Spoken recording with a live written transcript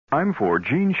Time for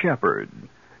Gene Shepard,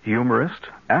 humorist,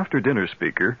 after-dinner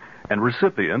speaker, and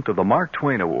recipient of the Mark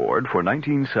Twain Award for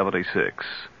 1976.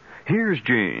 Here's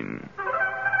Gene.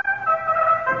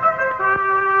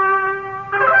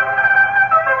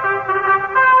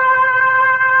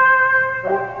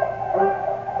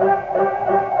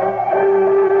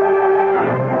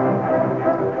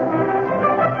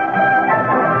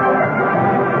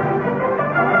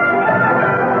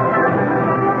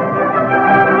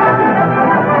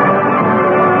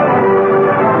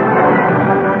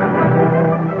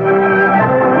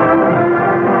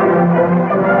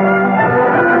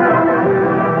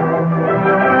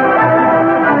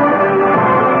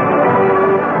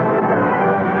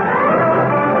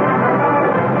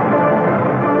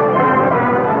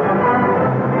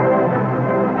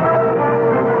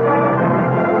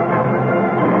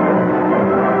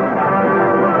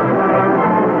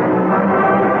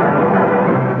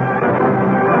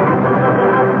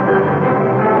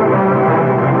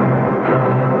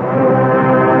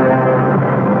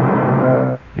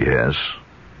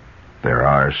 There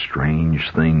are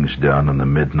strange things done in the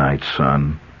midnight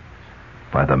sun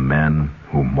by the men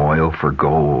who moil for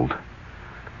gold.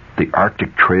 The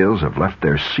Arctic trails have left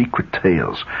their secret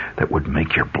tales that would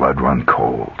make your blood run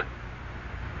cold.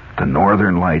 The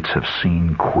northern lights have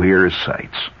seen queer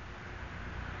sights,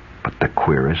 but the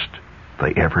queerest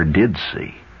they ever did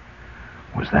see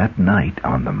was that night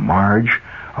on the marge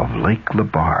of Lake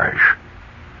Lebarge.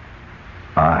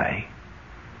 I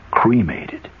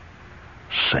cremated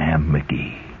Sam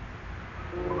McGee.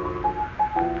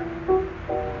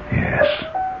 Yes.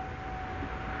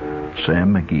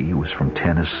 Sam McGee was from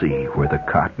Tennessee, where the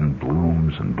cotton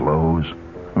blooms and blows.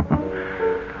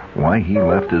 Why he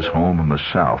left his home in the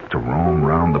South to roam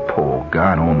round the pole,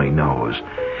 God only knows.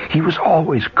 He was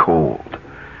always cold,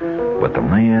 but the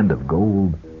land of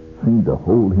gold seemed to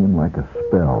hold him like a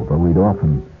spell, though he'd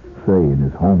often say in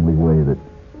his homely way that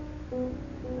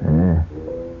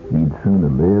he'd sooner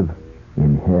live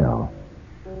in hell.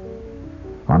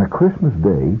 On a Christmas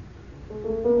day,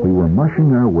 we were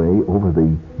mushing our way over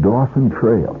the Dawson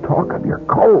Trail. Talk of your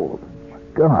cold! My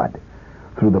God!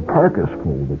 Through the parkas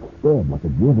fold that spread like a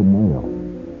driven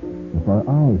nail. If our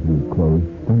eyes were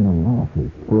closed, then the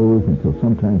losses froze until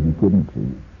sometimes you couldn't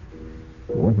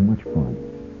see. It wasn't much fun.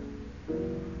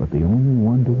 But the only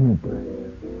one to whimper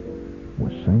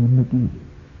was Sam McGee.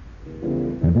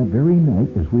 And that very night,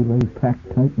 as we lay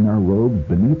packed tight in our robes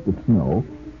beneath the snow,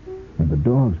 and the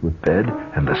dogs were fed,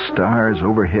 and the stars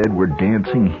overhead were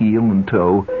dancing heel and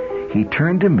toe, he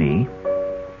turned to me,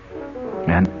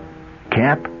 and,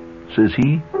 "Cap," says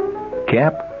he,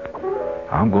 "Cap,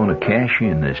 I'm going to cash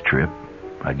in this trip,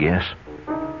 I guess.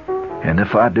 And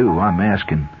if I do, I'm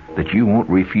asking that you won't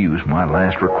refuse my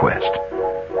last request."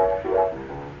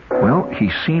 Well,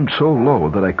 he seemed so low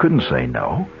that I couldn't say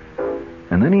no.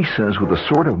 And then he says with a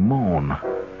sort of moan,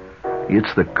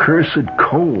 "It's the cursed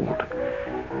cold,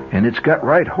 and it's got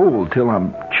right hold till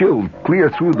I'm chilled clear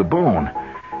through the bone.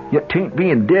 Yet 'tain't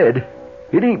being dead.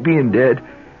 It ain't being dead.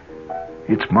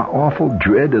 It's my awful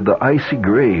dread of the icy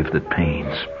grave that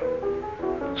pains.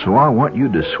 So I want you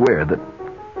to swear that,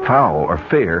 foul or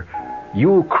fair,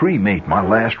 you'll cremate my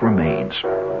last remains."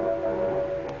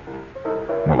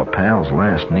 Well, a pal's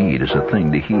last need is a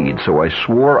thing to heed, so I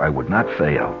swore I would not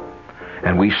fail.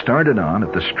 And we started on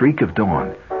at the streak of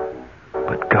dawn.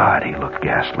 But God, he looked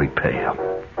ghastly pale.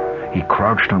 He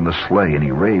crouched on the sleigh and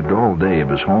he raved all day of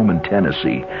his home in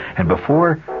Tennessee. And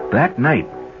before that night,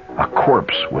 a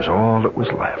corpse was all that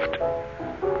was left.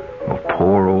 Well,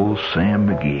 poor old Sam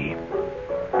McGee.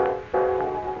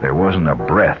 There wasn't a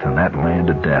breath in that land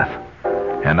of death.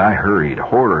 And I hurried,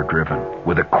 horror-driven,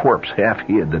 with a corpse half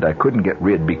hid that I couldn't get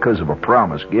rid because of a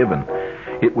promise given.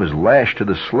 It was lashed to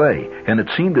the sleigh, and it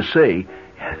seemed to say,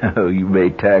 "You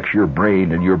may tax your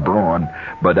brain and your brawn,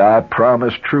 but I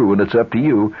promised true, and it's up to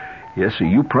you. Yes, sir,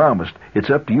 you promised.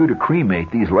 It's up to you to cremate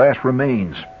these last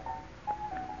remains."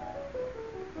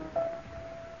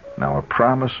 Now, a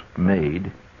promise made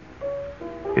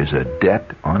is a debt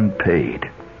unpaid,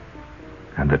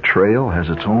 and the trail has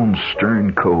its own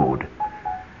stern code.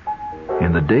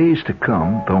 In the days to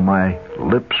come, though my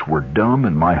lips were dumb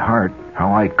and my heart,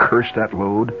 how I cursed that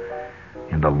load,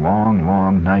 in the long,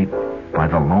 long night, by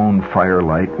the lone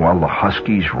firelight, while the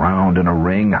huskies round in a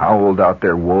ring howled out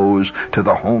their woes to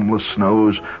the homeless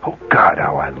snows. Oh, God,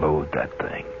 how I loathed that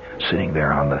thing, sitting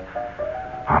there on the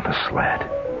sled.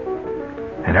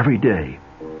 And every day,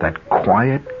 that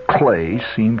quiet clay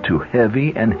seemed to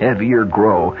heavy and heavier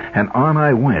grow, and on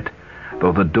I went,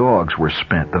 though the dogs were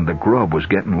spent and the grub was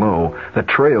getting low. The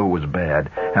trail was bad,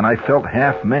 and I felt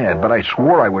half mad, but I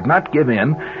swore I would not give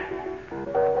in.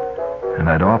 and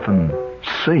I'd often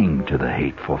sing to the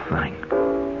hateful thing.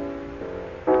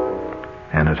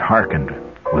 And it hearkened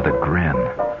with a grin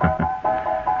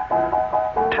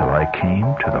till I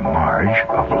came to the marge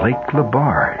of Lake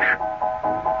Labarge,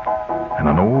 and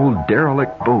an old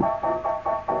derelict boat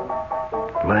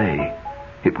lay.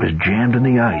 It was jammed in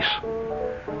the ice,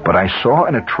 but I saw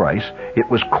in a trice it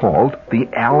was called the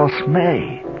Alice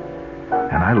May.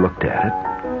 And I looked at it,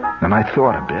 and I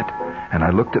thought a bit, and I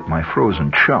looked at my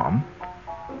frozen chum.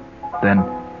 Then,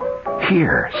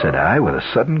 "Here," said I with a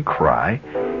sudden cry,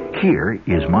 "here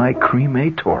is my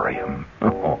crematorium."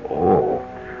 Oh.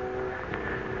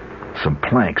 Some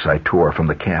planks I tore from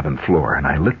the cabin floor, and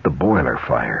I lit the boiler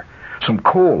fire. Some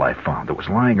coal I found that was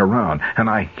lying around, and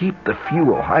I heaped the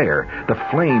fuel higher. The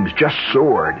flames just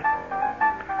soared,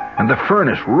 and the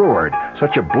furnace roared,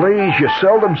 such a blaze you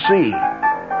seldom see.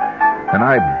 And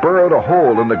I burrowed a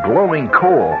hole in the glowing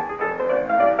coal.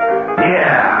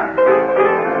 Yeah!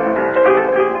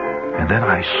 And then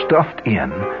I stuffed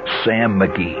in Sam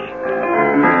McGee.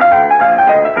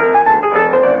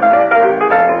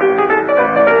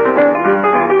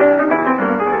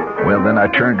 Well, then I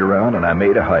turned around and I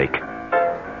made a hike,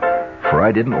 for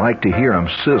I didn't like to hear him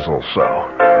sizzle so.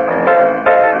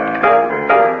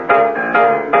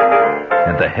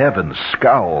 And the heavens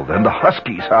scowled, and the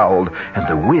huskies howled, and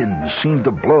the wind seemed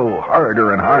to blow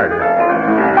harder and harder.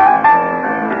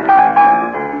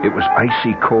 It was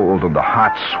icy cold, and the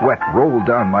hot sweat rolled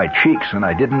down my cheeks, and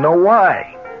I didn't know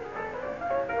why.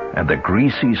 And the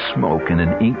greasy smoke in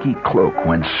an inky cloak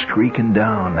went streaking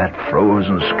down that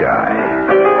frozen sky.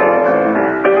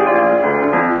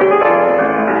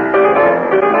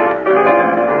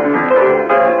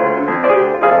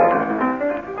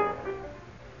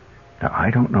 Now, I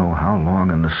don't know how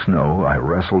long in the snow I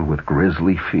wrestled with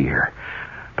grisly fear,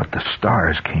 but the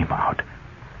stars came out,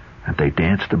 and they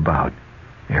danced about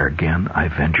ere again I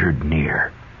ventured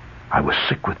near. I was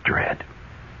sick with dread,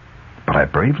 but I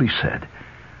bravely said,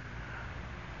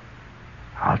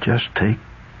 "I'll just take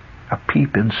a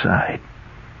peep inside.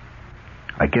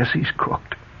 I guess he's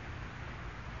cooked."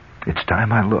 It's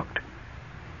time I looked.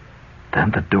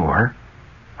 Then the door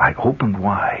I opened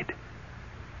wide,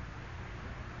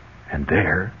 and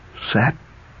there sat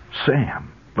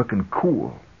Sam, looking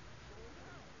cool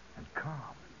and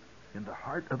calm in the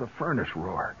heart of the furnace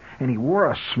roar. And he wore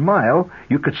a smile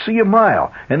you could see a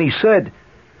mile. And he said,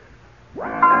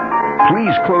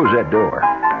 "Please close that door.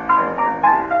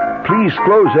 Please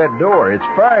close that door. It's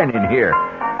fine in here.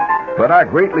 But I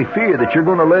greatly fear that you're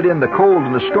going to let in the cold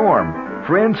and the storm.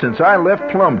 Friend, since I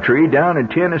left Plumtree down in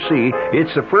Tennessee,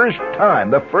 it's the first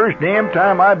damn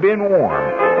time I've been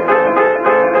warm."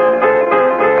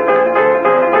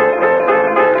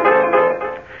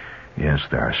 Yes,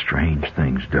 there are strange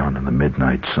things done in the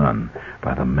midnight sun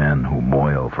by the men who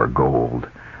moil for gold.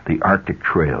 The Arctic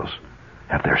trails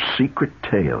have their secret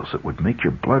tales that would make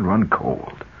your blood run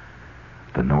cold.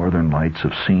 The northern lights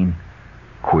have seen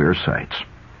queer sights.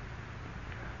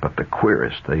 But the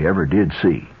queerest they ever did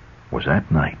see was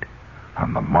that night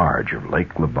on the marge of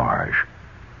Lake Labarge.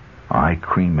 I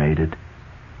cremated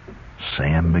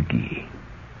Sam McGee.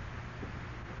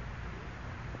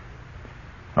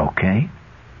 Okay?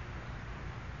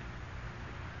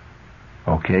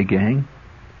 Okay, gang?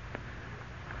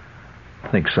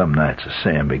 Think some nights of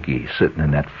Sam McGee sitting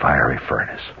in that fiery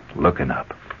furnace, looking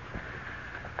up.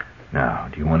 Now,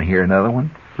 do you want to hear another one?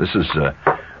 This is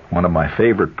one of my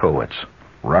favorite poets,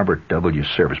 Robert W.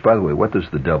 Service. By the way, what does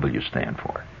the W stand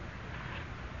for?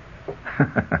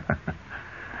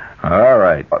 All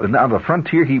right. Now, the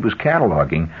frontier he was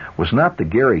cataloging was not the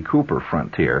Gary Cooper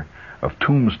frontier of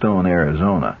Tombstone,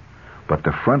 Arizona, but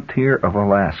the frontier of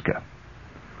Alaska,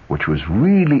 which was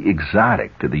really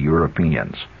exotic to the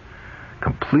Europeans.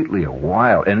 Completely a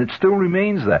wild, and it still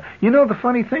remains that. You know, the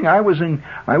funny thing, I was in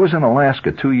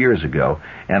Alaska 2 years ago,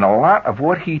 and a lot of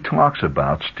what he talks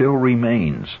about still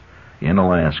remains in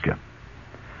Alaska.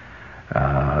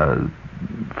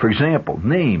 For example,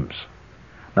 names.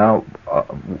 Now,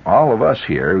 all of us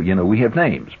here, we have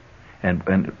names,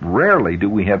 and rarely do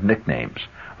we have nicknames,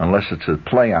 unless it's a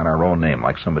play on our own name,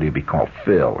 like somebody would be called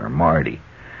Phil or Marty.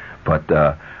 But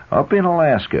up in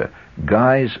Alaska,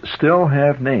 guys still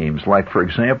have names. Like, for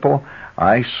example,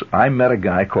 I met a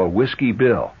guy called Whiskey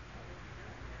Bill.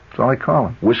 That's all I call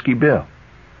him, Whiskey Bill.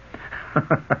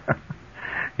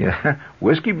 Yeah,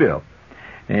 Whiskey Bill.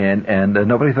 And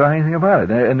nobody thought anything about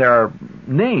it. And there are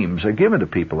names are given to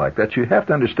people like that. You have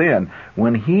to understand,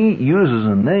 when he uses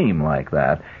a name like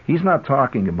that, he's not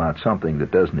talking about something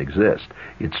that doesn't exist.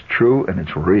 It's true and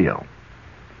it's real.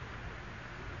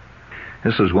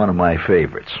 This is one of my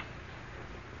favorites.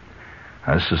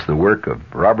 This is the work of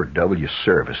Robert W.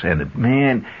 Service. And,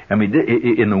 man, I mean,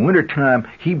 in the wintertime,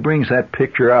 he brings that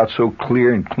picture out so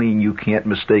clear and clean you can't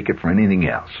mistake it for anything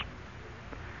else.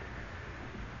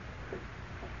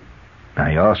 Now,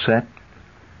 you all set?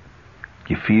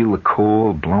 You feel the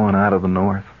cold blowing out of the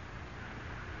north?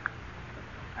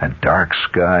 A dark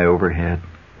sky overhead?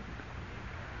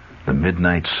 The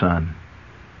midnight sun?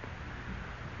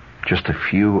 Just a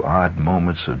few odd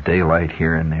moments of daylight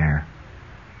here and there?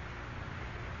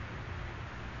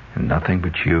 And nothing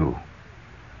but you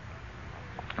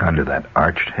under that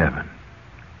arched heaven.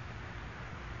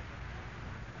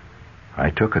 I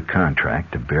took a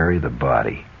contract to bury the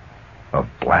body of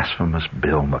blasphemous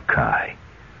Bill Mackay.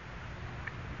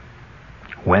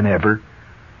 Whenever,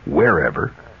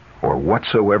 wherever, or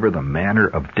whatsoever the manner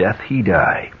of death he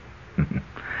die,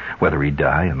 whether he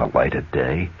die in the light of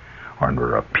day, or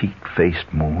under a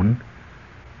peak-faced moon,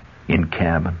 in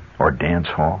cabin or dance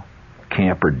hall,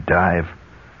 camp or dive,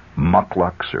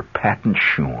 mucklucks or patent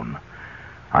shoon,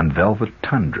 on velvet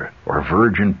tundra or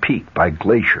virgin peak by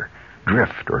glacier,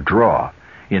 drift or draw,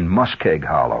 in muskeg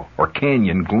hollow or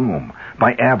canyon gloom,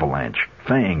 by avalanche,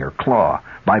 fang or claw,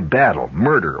 by battle,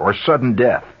 murder, or sudden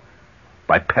death,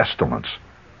 by pestilence,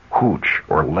 hooch,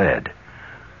 or lead,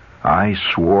 I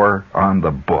swore on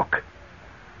the book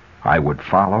I would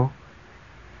follow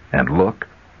and look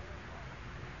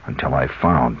until I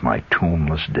found my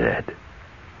tombless dead.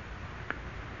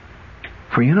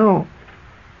 For you know,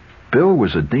 Bill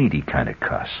was a dainty kind of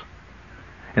cuss,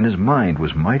 and his mind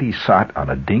was mighty sot on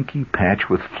a dinky patch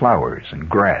with flowers and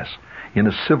grass in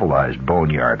a civilized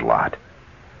boneyard lot.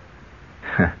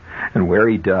 And where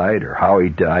he died or how he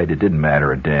died, it didn't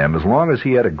matter a damn, as long as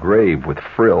he had a grave with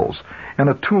frills and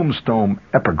a tombstone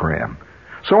epigram.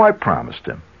 So I promised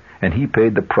him, and he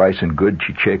paid the price in good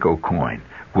Chicheco coin,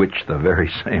 which the very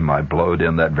same I blowed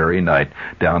in that very night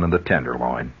down in the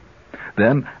Tenderloin.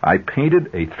 Then I painted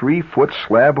a 3-foot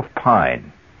slab of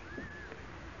pine.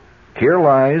 Here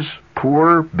lies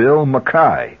poor Bill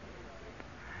Mackay.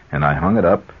 And I hung it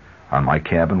up on my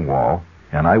cabin wall,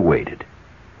 and I waited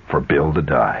for Bill to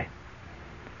die.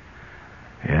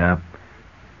 Yeah,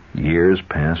 years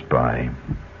passed by.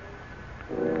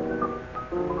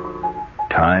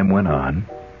 Time went on.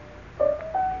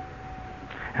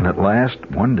 And at last,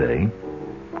 one day,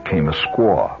 came a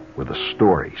squaw with a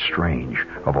story, strange,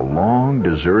 of a long,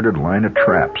 deserted line of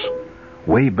traps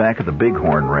way back at the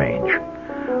Bighorn Range,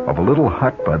 of a little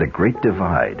hut by the Great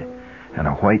Divide, and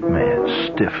a white man,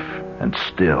 stiff and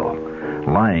still,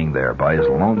 lying there by his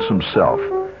lonesome self.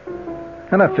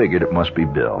 And I figured it must be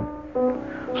Bill.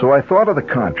 So I thought of the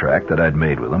contract that I'd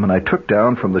made with him, and I took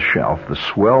down from the shelf the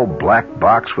swell black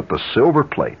box with the silver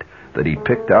plate that he'd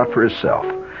picked out for himself,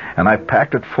 and I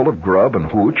packed it full of grub and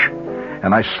hooch,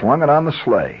 and I slung it on the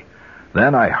sleigh.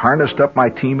 Then I harnessed up my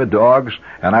team of dogs,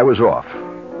 and I was off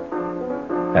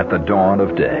at the dawn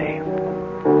of day.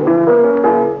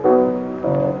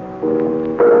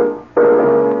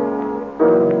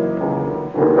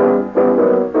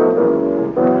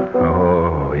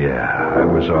 Oh, yeah, I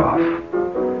was off.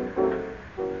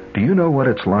 Do you know what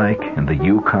it's like in the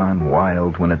Yukon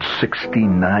wild when it's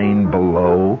 69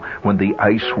 below, when the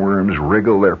ice worms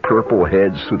wriggle their purple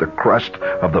heads through the crust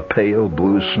of the pale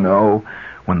blue snow,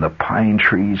 when the pine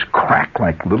trees crack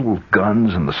like little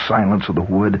guns in the silence of the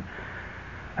wood,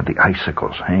 and the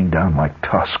icicles hang down like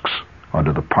tusks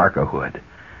under the parka hood,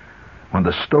 when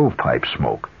the stovepipe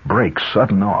smoke breaks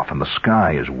sudden off and the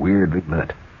sky is weirdly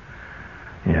lit?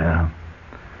 Yeah,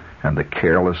 and the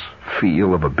careless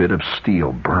feel of a bit of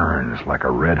steel burns like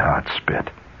a red-hot spit,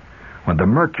 when the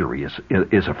mercury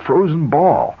is a frozen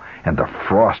ball and the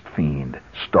frost fiend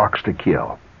stalks to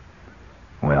kill.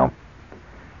 Well,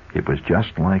 it was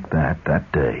just like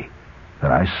that day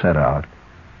that I set out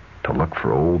to look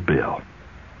for old Bill.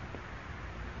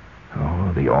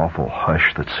 Oh, the awful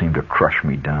hush that seemed to crush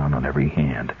me down on every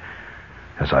hand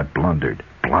as I blundered,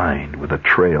 blind with a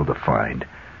trail to find,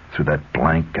 through that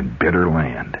blank and bitter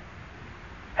land,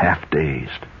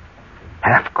 half-dazed,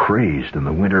 half-crazed in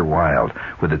the winter wild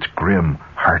with its grim,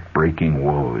 heart-breaking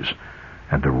woes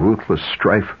and the ruthless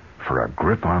strife for a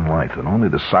grip on life that only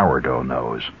the sourdough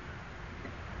knows.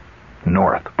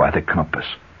 North by the compass,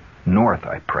 north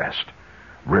I pressed,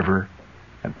 river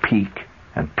and peak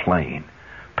and plain,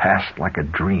 passed like a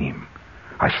dream.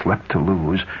 I slept to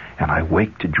lose, and I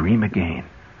waked to dream again.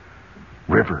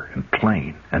 River and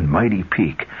plain and mighty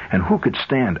peak, and who could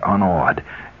stand unawed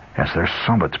as their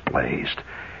summits blazed?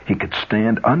 He could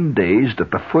stand undazed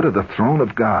at the foot of the throne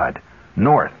of God.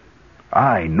 North,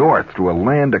 aye, north through a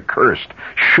land accursed,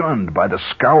 shunned by the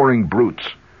scouring brutes.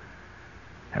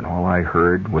 And all I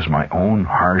heard was my own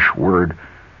harsh word,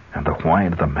 and the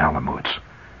whine of the Malamutes,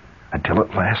 until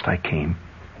at last I came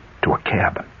to a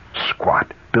cabin,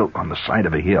 squat, built on the side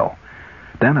of a hill.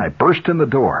 Then I burst in the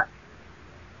door,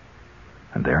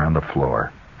 and there on the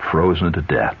floor, frozen to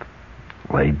death,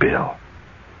 lay Bill.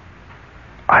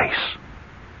 Ice,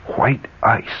 white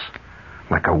ice,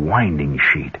 like a winding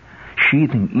sheet,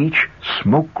 sheathing each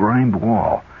smoke-grimed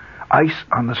wall. Ice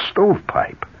on the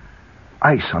stovepipe,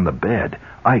 ice on the bed,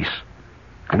 ice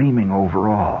gleaming over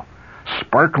all,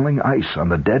 sparkling ice on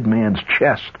the dead man's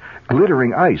chest,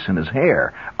 glittering ice in his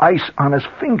hair, ice on his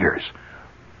fingers,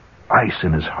 ice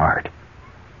in his heart,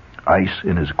 ice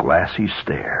in his glassy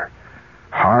stare,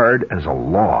 hard as a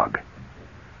log,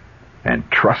 and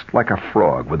trussed like a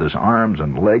frog with his arms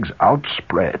and legs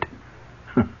outspread.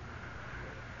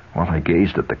 Well, I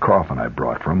gazed at the coffin I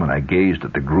brought for him, and I gazed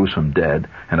at the gruesome dead,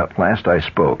 and at last I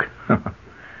spoke.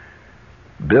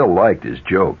 Bill liked his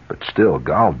joke, but still,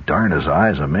 gol darn his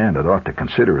eyes, a man that ought to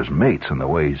consider his mates in the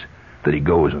ways that he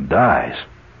goes and dies.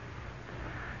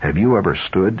 Have you ever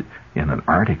stood in an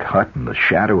Arctic hut in the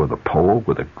shadow of the pole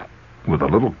with a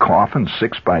little coffin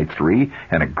 6x3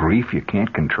 and a grief you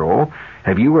can't control?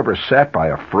 Have you ever sat by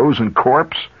a frozen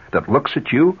corpse that looks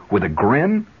at you with a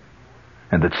grin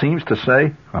and that seems to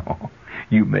say, "Oh,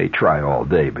 you may try all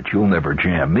day, but you'll never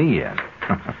jam me in"?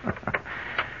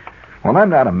 Well, I'm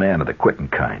not a man of the quitting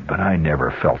kind, but I never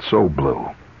felt so blue.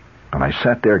 And I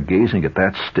sat there gazing at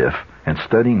that stiff and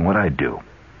studying what I'd do.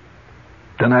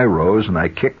 Then I rose and I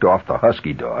kicked off the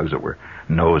husky dogs that were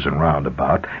nosing round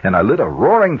about, and I lit a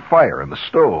roaring fire in the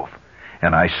stove,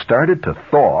 and I started to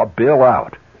thaw Bill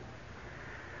out.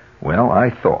 Well, I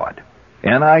thawed,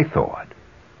 and I thawed,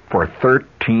 for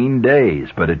 13 days,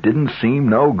 but it didn't seem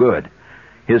no good.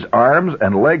 His arms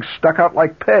and legs stuck out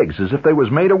like pegs, as if they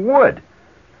was made of wood.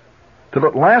 Till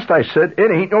at last I said,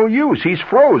 "It ain't no use. He's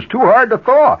froze, too hard to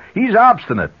thaw. He's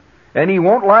obstinate, and he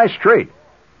won't lie straight."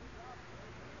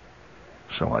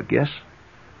 So I guess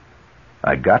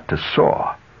I got to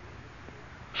saw.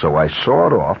 So I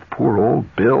sawed off poor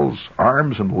old Bill's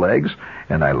arms and legs,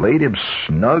 and I laid him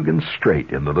snug and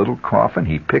straight in the little coffin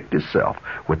he picked himself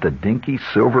with the dinky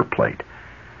silver plate.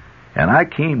 And I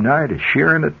came nigh to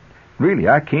shearing it. Really,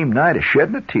 I came nigh to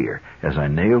shedding a tear as I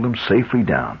nailed him safely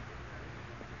down.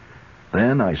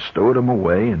 Then I stowed him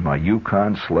away in my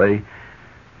Yukon sleigh,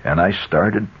 and I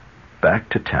started back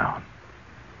to town.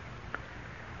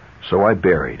 So I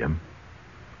buried him,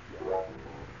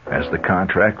 as the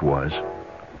contract was,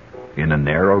 in a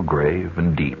narrow grave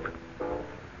and deep.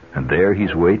 And there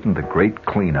he's waiting the great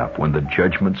cleanup when the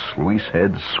judgment sluice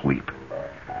heads sweep.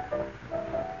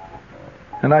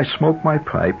 And I smoke my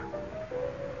pipe,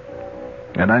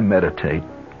 and I meditate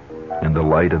in the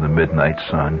light of the midnight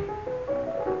sun.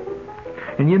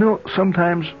 And you know,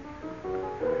 sometimes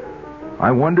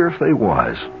I wonder if they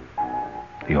was,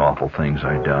 the awful things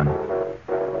I done.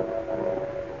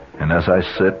 And as I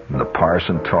sit and the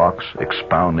parson talks,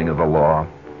 expounding of the law,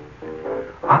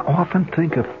 I often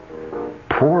think of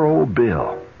poor old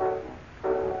Bill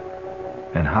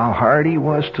and how hard he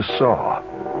was to saw.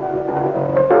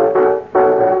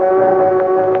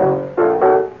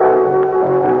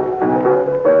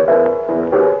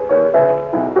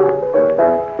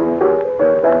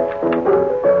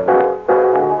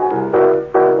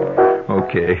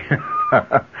 Okay.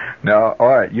 Now,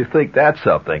 all right, you think that's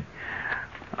something.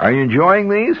 Are you enjoying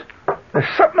these?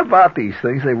 There's something about these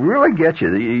things, they really get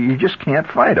you. You just can't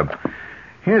fight them.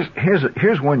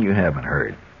 Here's one you haven't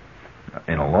heard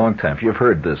in a long time. If you've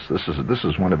heard this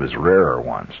is one of his rarer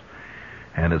ones,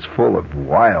 and it's full of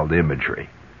wild imagery.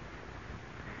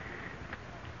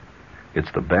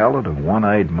 It's the Ballad of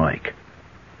One-Eyed Mike.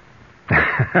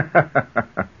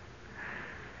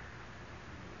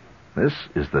 This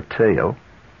is the tale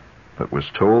that was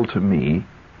told to me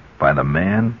by the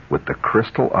man with the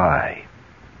crystal eye.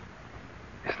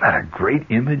 Isn't that a great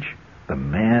image? The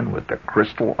man with the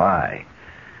crystal eye.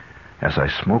 As I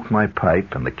smoked my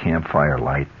pipe in the campfire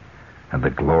light, and the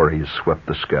glories swept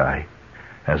the sky,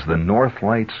 as the north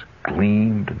lights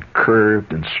gleamed and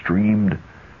curved and streamed,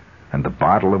 and the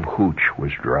bottle of hooch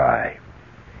was dry.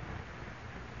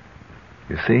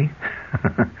 You see?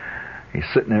 He's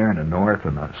sitting there in the north,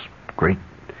 and those great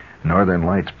northern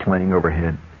lights playing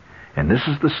overhead. And this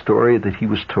is the story that he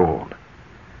was told.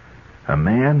 A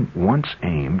man once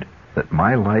aimed that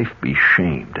my life be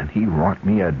shamed, and he wrought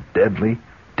me a deadly,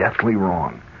 deathly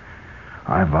wrong.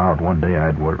 I vowed one day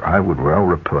I would well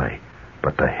repay,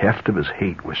 but the heft of his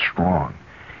hate was strong.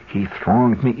 He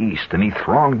thronged me east, and he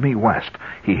thronged me west.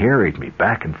 He harried me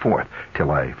back and forth, till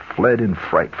I fled in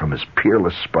fright from his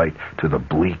peerless spite to the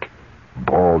bleak,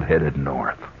 bald-headed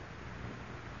north.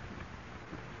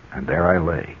 And there I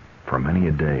lay, For many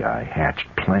a day I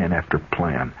hatched plan after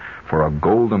plan for a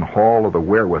golden haul of the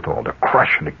wherewithal to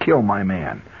crush and to kill my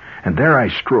man. And there I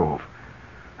strove,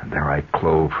 and there I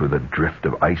clove through the drift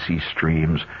of icy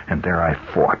streams, and there I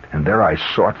fought, and there I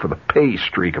sought for the pay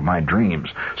streak of my dreams.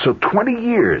 So 20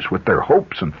 years, with their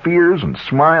hopes and fears and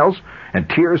smiles and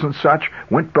tears and such,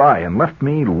 went by and left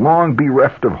me long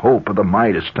bereft of hope of the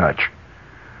Midas touch,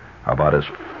 about as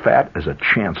fat as a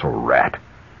chancel rat.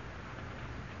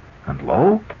 And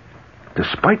lo,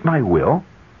 despite my will,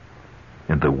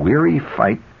 in the weary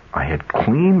fight, I had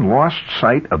clean lost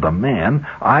sight of the man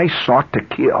I sought to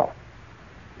kill.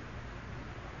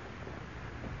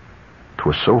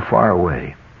 'Twas so far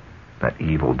away, that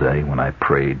evil day when I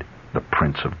prayed the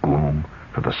Prince of Gloom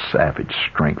for the savage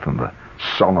strength and the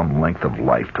sullen length of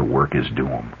life to work his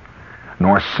doom.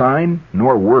 Nor sign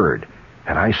nor word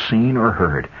had I seen or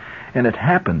heard, and it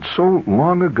happened so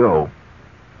long ago.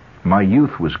 My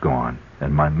youth was gone,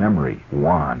 and my memory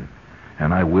wan,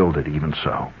 and I willed it even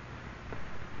so.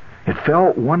 It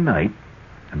fell one night,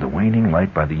 in the waning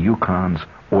light by the Yukon's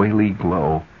oily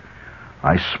glow,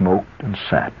 I smoked and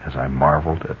sat as I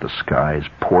marveled at the sky's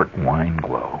port wine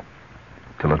glow,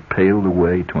 till it paled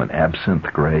away to an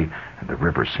absinthe gray, and the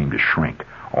river seemed to shrink,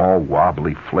 all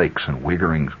wobbly flakes and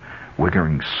wiggering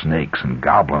snakes and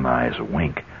goblin eyes a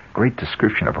wink. Great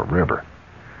description of a river.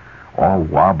 All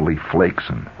wobbly flakes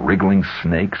and wriggling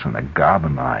snakes and a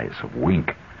goblin eyes a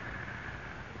wink.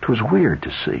 'Twas weird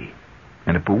to see,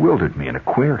 and it bewildered me in a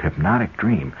queer hypnotic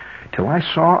dream, till I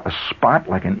saw a spot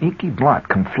like an inky blot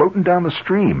come floating down the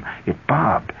stream. It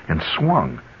bobbed and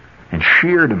swung and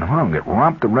sheared and hung. It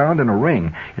romped around in a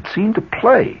ring. It seemed to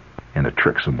play in a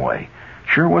tricksome way.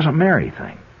 Sure was a merry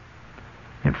thing.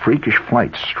 In freakish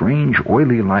flights, strange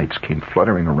oily lights came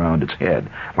fluttering around its head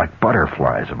like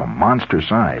butterflies of a monster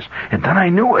size. And then I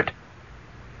knew it.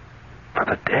 For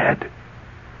the dead.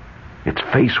 Its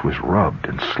face was rubbed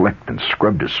and slicked and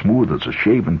scrubbed as smooth as a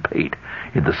shaven pate.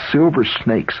 In the silver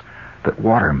snakes that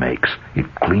water makes,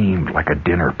 it gleamed like a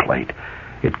dinner plate.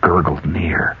 It gurgled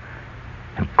near,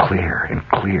 and clear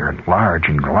and large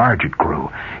it grew.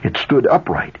 It stood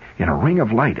upright in a ring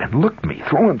of light and looked me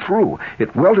through and through.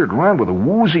 It weltered round with a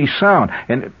woozy sound,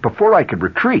 and before I could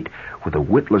retreat, with a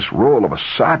witless roll of a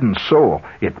sodden soul,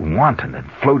 it wantoned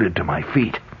and floated to my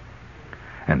feet.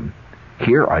 And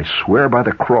here I swear by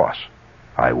the cross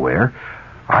I wear,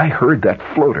 I heard that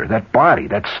floater, that body,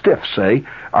 that stiff say,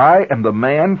 "I am the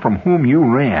man from whom you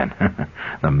ran."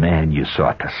 The man you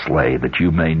sought to slay, that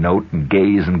you may note and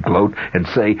gaze and gloat and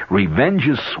say, "Revenge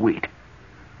is sweet."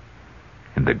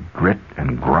 In the grit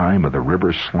and grime of the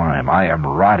river slime, I am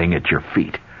rotting at your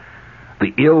feet.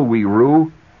 The ill we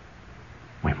rue,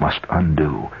 we must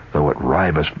undo, though it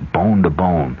rive us bone to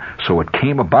bone. So it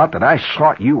came about that I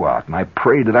sought you out, and I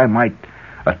prayed that I might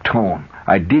atone.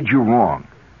 I did you wrong.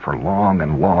 For long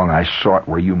and long I sought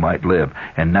where you might live,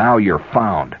 and now you're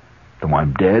found. Though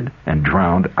I'm dead and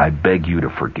drowned, I beg you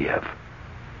to forgive.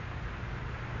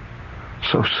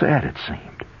 So sad it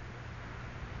seemed,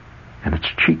 and its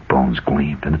cheekbones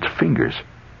gleamed, and its fingers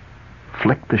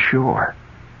flicked the shore,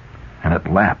 and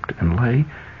it lapped and lay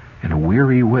in a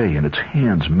weary way, and its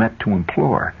hands met to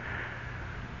implore.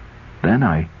 Then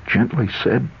I gently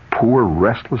said, "Poor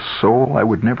restless soul, I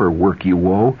would never work you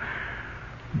woe.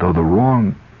 Though the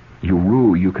wrong you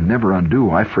rue you can never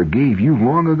undo, I forgave you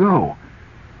long ago."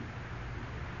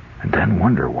 And then,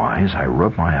 wonder-wise, I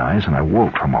rubbed my eyes and I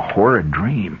woke from a horrid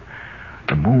dream.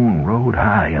 The moon rode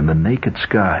high in the naked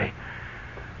sky,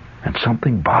 and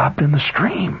something bobbed in the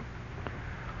stream.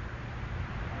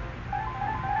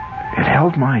 It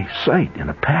held my sight in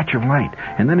a patch of light,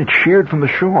 and then it sheered from the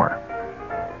shore.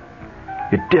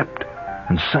 It dipped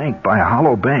and sank by a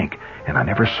hollow bank, and I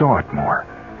never saw it more.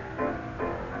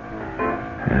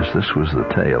 As this was the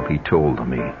tale he told to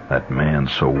me, that man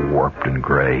so warped and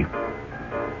gray,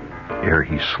 ere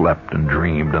he slept and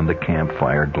dreamed, and the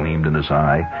campfire gleamed in his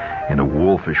eye in a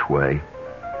wolfish way,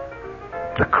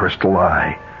 the crystal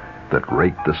eye that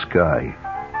raked the sky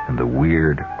in the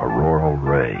weird auroral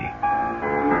ray.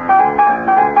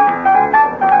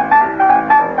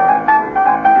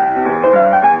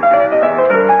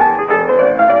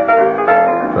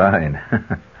 Fine.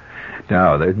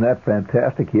 Now, isn't that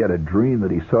fantastic? He had a dream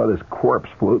that he saw this corpse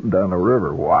floating down the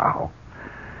river. Wow.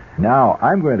 Now,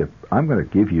 I'm going to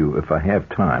give you, if I have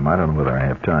time, I don't know whether I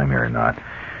have time here or not.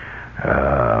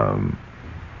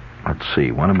 Let's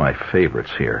see, one of my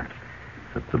favorites here.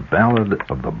 The Ballad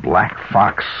of the Black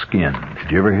Fox Skin.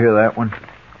 Did you ever hear that one?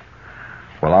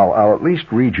 Well, I'll at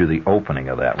least read you the opening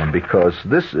of that one, because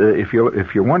this, if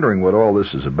you're wondering what all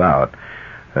this is about,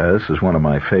 this is one of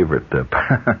my favorite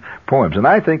poems. And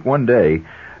I think one day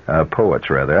poets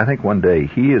rather. I think one day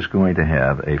he is going to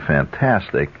have a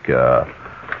fantastic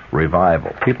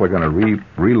revival. People are going to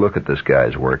re-look at this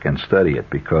guy's work and study it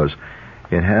because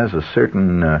it has a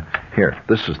certain...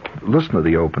 listen to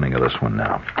the opening of this one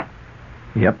now.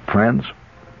 Yep, friends,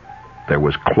 there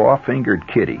was Claw-Fingered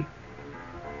Kitty.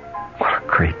 What a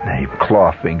great name,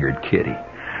 Claw-Fingered Kitty.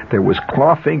 There was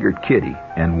Claw-Fingered Kitty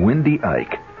and Windy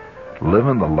Ike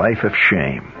living the life of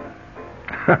shame.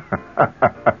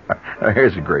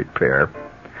 Here's a great pair.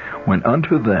 When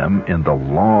unto them in the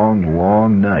long,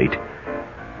 long night...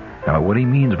 Now, what he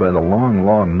means by the long,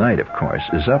 long night, of course,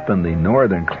 is up in the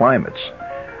northern climates.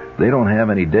 They don't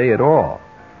have any day at all.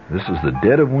 This is the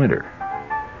dead of winter.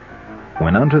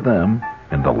 When unto them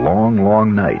in the long,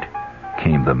 long night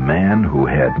came the man who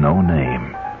had no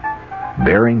name,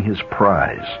 bearing his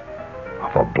prize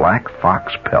of a black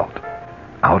fox pelt.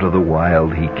 Out of the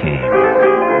wild he came.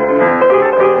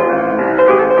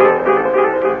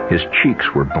 His cheeks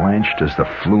were blanched as the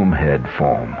flumehead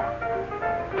foam.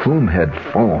 Flumehead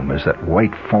foam is that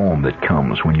white foam that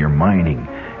comes when you're mining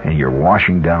and you're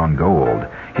washing down gold.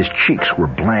 His cheeks were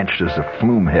blanched as the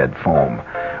flumehead foam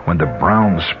when the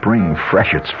brown spring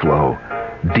freshets flow.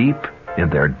 Deep in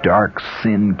their dark,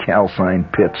 sin calcine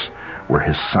pits were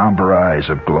his somber eyes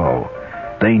aglow.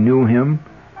 They knew him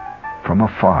from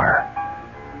afar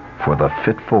for the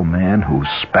fitful man who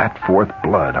spat forth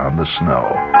blood on the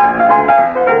snow.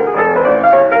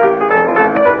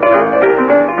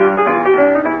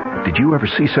 Did you ever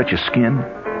see such a skin?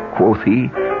 Quoth he.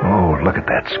 Oh, look at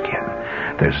that skin.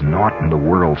 There's naught in the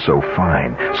world so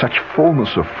fine, such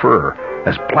fullness of fur,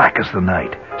 as black as the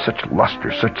night, such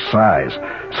luster, such size,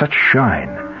 such shine.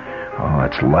 Oh,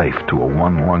 it's life to a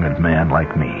one-lunged man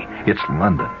like me. It's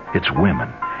London, it's women,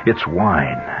 it's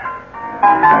wine.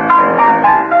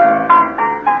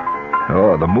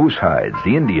 Oh, the moose hides,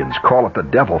 the Indians call it the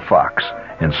devil fox,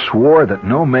 and swore that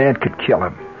no man could kill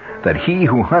him, that he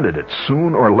who hunted it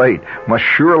soon or late must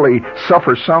surely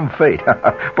suffer some fate.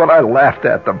 But I laughed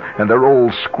at them and their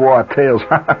old squaw tales,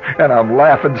 and I'm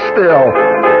laughing still.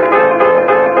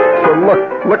 For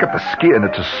look at the skin.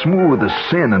 It's as smooth as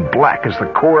sin and black as the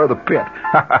core of the pit.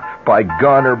 By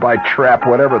gun or by trap,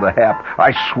 whatever the hap,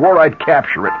 I swore I'd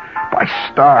capture it. By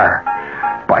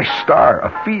star,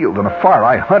 afield and afar,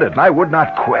 I hunted and I would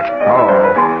not quit.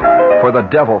 Oh, for the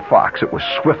devil fox, it was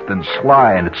swift and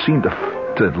sly, and it seemed to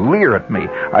leer at me.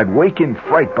 I'd wake in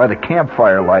fright by the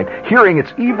campfire light, hearing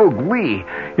its evil glee.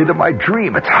 Into my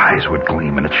dream, its eyes would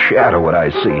gleam, and its shadow would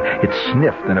I see. It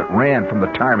sniffed, and it ran from the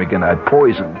ptarmigan I'd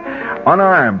poisoned.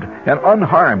 Unarmed and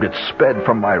unharmed, it sped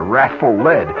from my wrathful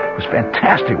lead. It was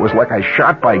fantastic. It was like I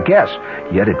shot by guess.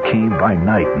 Yet it came by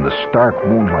night in the stark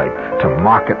moonlight to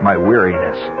mock at my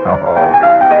weariness.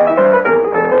 Oh.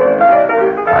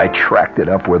 I tracked it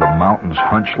up where the mountains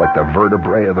hunch like the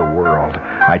vertebrae of the world.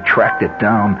 I tracked it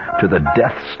down to the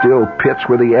death-still pits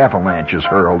where the avalanches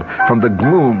hurled, from the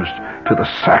glooms to the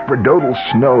sacerdotal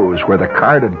snows where the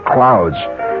carded clouds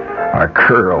are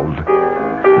curled.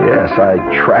 Yes, I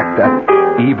tracked that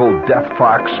evil death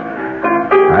fox.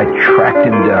 I tracked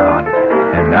him down,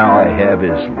 and now I have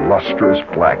his lustrous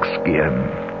black skin.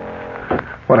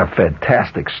 What a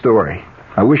fantastic story.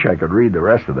 I wish I could read the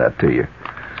rest of that to you.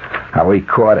 How he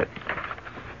caught it.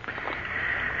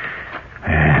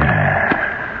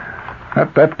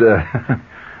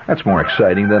 That's more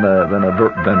exciting than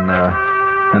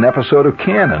an episode of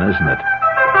Cannon, isn't it?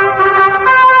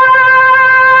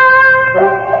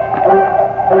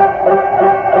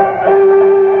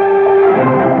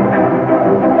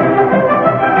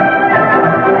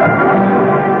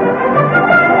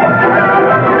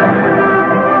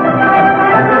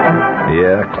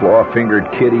 Yeah,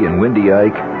 Claw-Fingered Kitty and Windy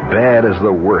Ike, bad as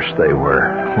the worst they were.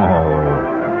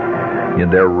 Oh. In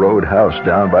their roadhouse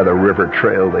down by the river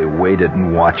trail, they waited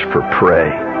and watched for prey.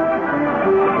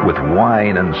 With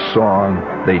wine and song,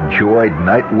 they joyed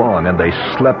night long, and they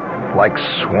slept like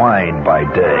swine by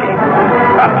day.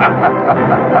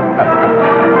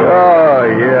 Oh,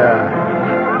 yeah.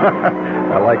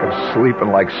 I like them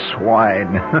sleeping like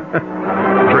swine.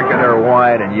 Drinking their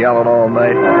wine and yelling all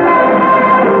night.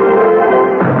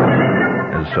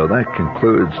 And so that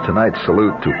concludes tonight's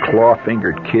salute to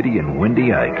Claw-Fingered Kitty and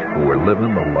Windy Ike, who were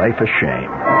living the life of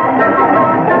shame.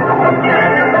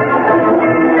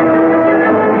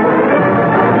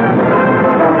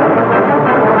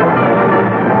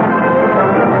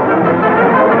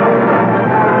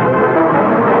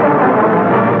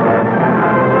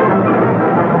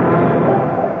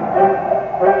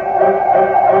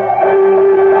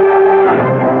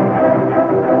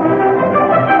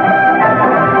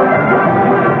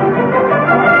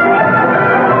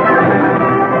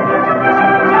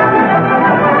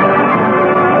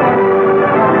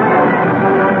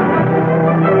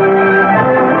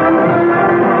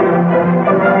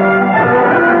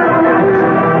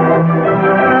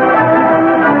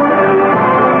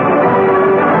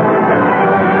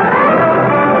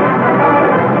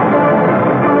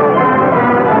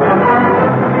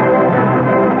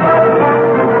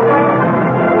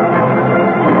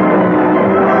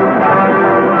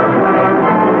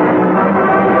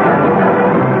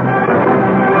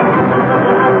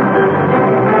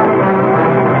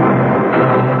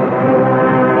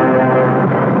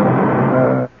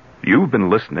 You've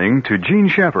been listening to Gene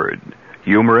Shepard,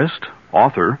 humorist,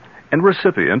 author, and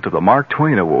recipient of the Mark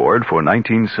Twain Award for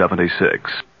 1976.